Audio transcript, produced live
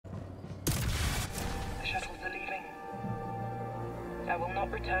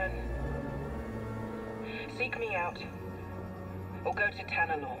not return. Seek me out, or go to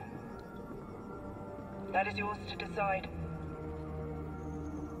Tanalor. That is yours to decide.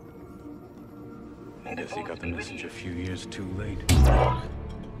 I guess he got the message a few years too late.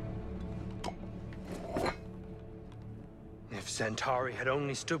 If Centauri had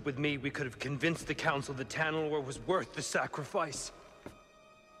only stood with me, we could have convinced the Council that Tanalor was worth the sacrifice.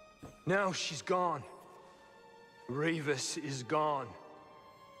 Now she's gone. Ravus is gone.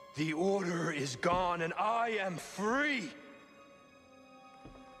 The Order is gone, and I am free!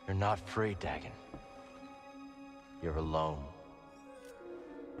 You're not free, Dagan. You're alone.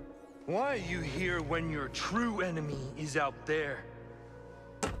 Why are you here when your true enemy is out there?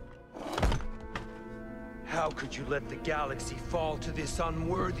 How could you let the galaxy fall to this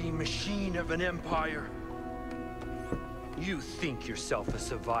unworthy machine of an empire? You think yourself a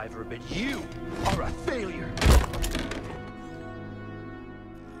survivor, but you are a failure!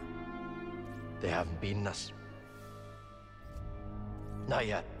 They haven't beaten us. Not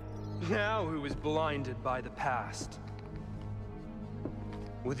yet. Now who is blinded by the past?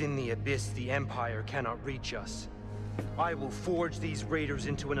 Within the Abyss, the Empire cannot reach us. I will forge these raiders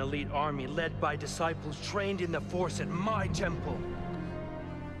into an elite army led by disciples trained in the Force at my temple.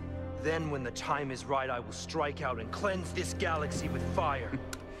 Then, when the time is right, I will strike out and cleanse this galaxy with fire.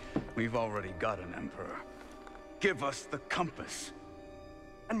 We've already got an Emperor. Give us the compass.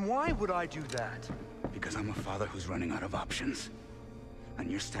 And why would I do that? Because I'm a father who's running out of options.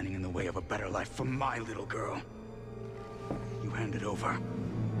 And you're standing in the way of a better life for my little girl. You hand it over,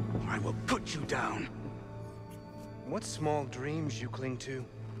 or I will put you down. What small dreams you cling to.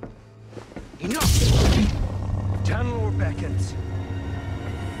 Enough! Tanalor beckons.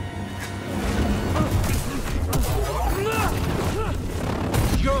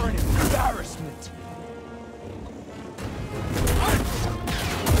 You're an embarrassment.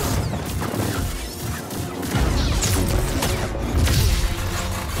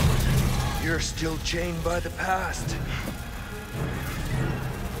 You're still chained by the past.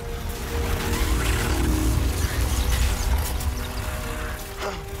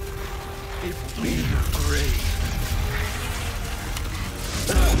 It will be your grave.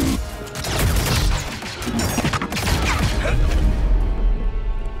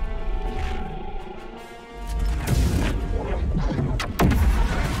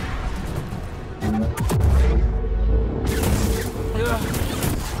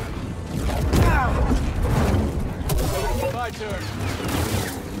 My turn.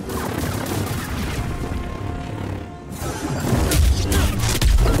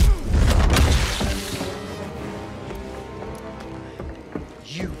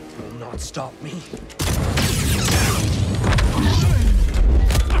 You will not stop me.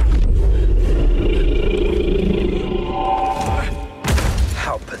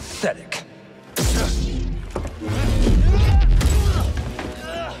 How pathetic.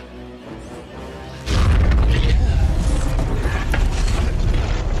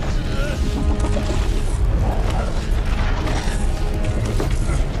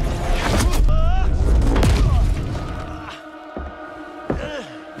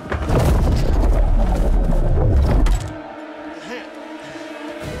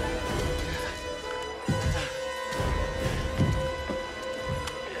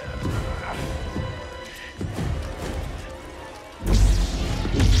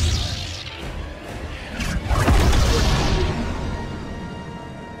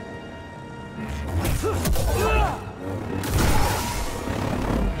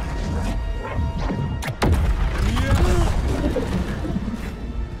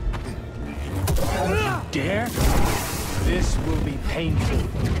 Dare? This will be painful.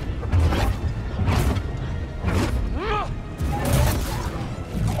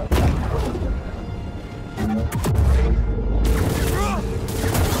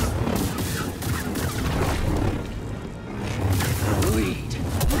 Bleed.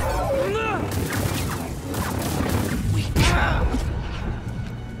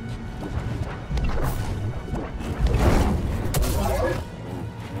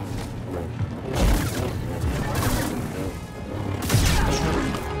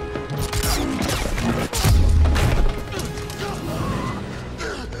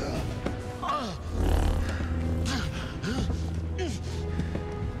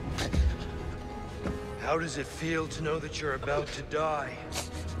 How does it feel to know that you're about to die?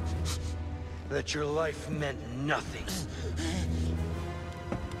 That your life meant nothing?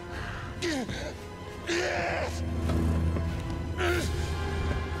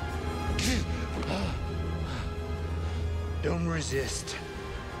 Don't resist.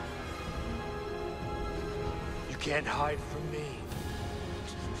 You can't hide from me.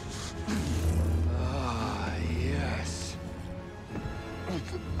 Ah, yes.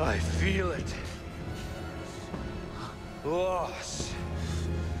 I feel it. Loss.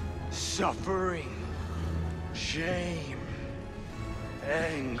 Suffering. Shame.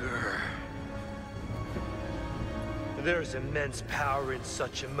 Anger. There's immense power in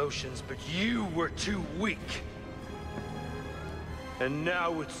such emotions, but you were too weak. And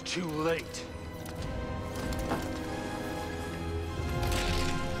now it's too late.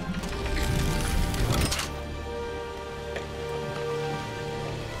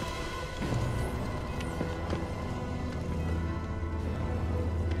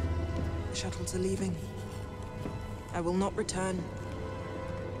 The shuttles are leaving. I will not return.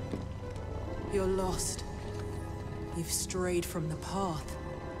 You're lost. You've strayed from the path.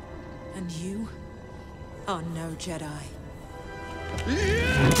 And you are no Jedi.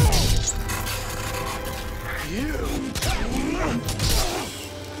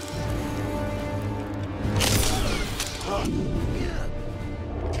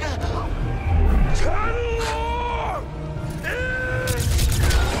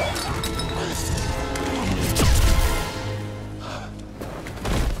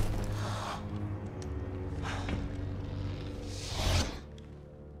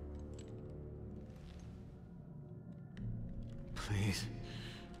 Please,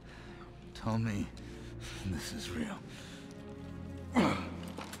 tell me this is real.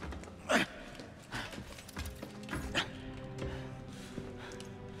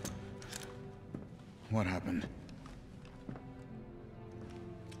 What happened?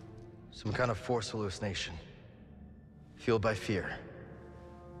 Some kind of force hallucination. Fueled by fear.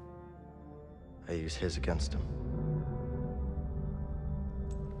 I used his against him.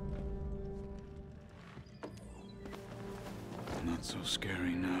 Not so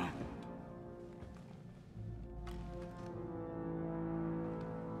scary now.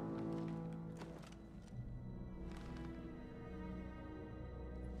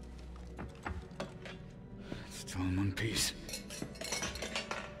 Still in one piece.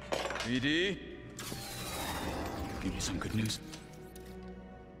 BD? Give me some good news.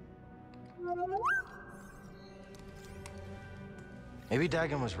 Maybe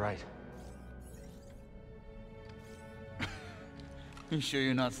Dagan was right. You sure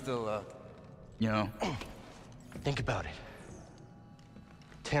you're not still, you know? Think about it.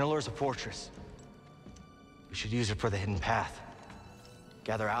 Tanalor's a fortress. We should use it for the hidden path.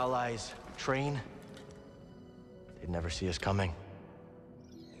 Gather allies, train. They'd never see us coming.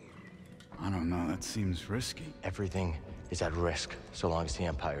 I don't know, that seems risky. Everything is at risk so long as the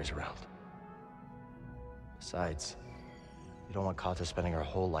Empire's around. Besides, you don't want Kata spending her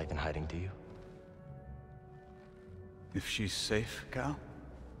whole life in hiding, do you? If she's safe, Cal?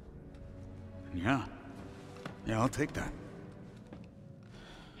 Yeah. Yeah, I'll take that.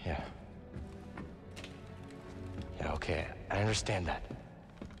 Yeah. Yeah, okay, I understand that.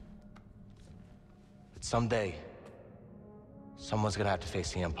 But someday, someone's gonna have to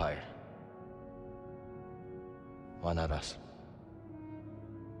face the Empire. Why not us?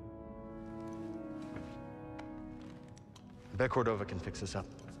 I bet Cordova can fix this up.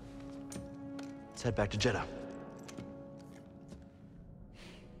 Let's head back to Jeddah.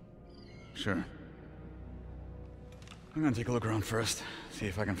 Sure. I'm gonna take a look around first. See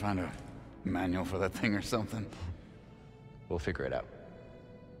if I can find a manual for that thing or something. We'll figure it out.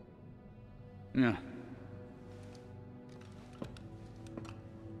 Yeah.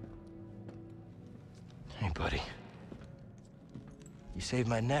 Hey, buddy. You saved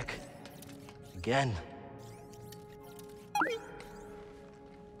my neck. Again.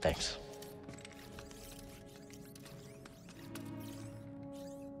 Thanks.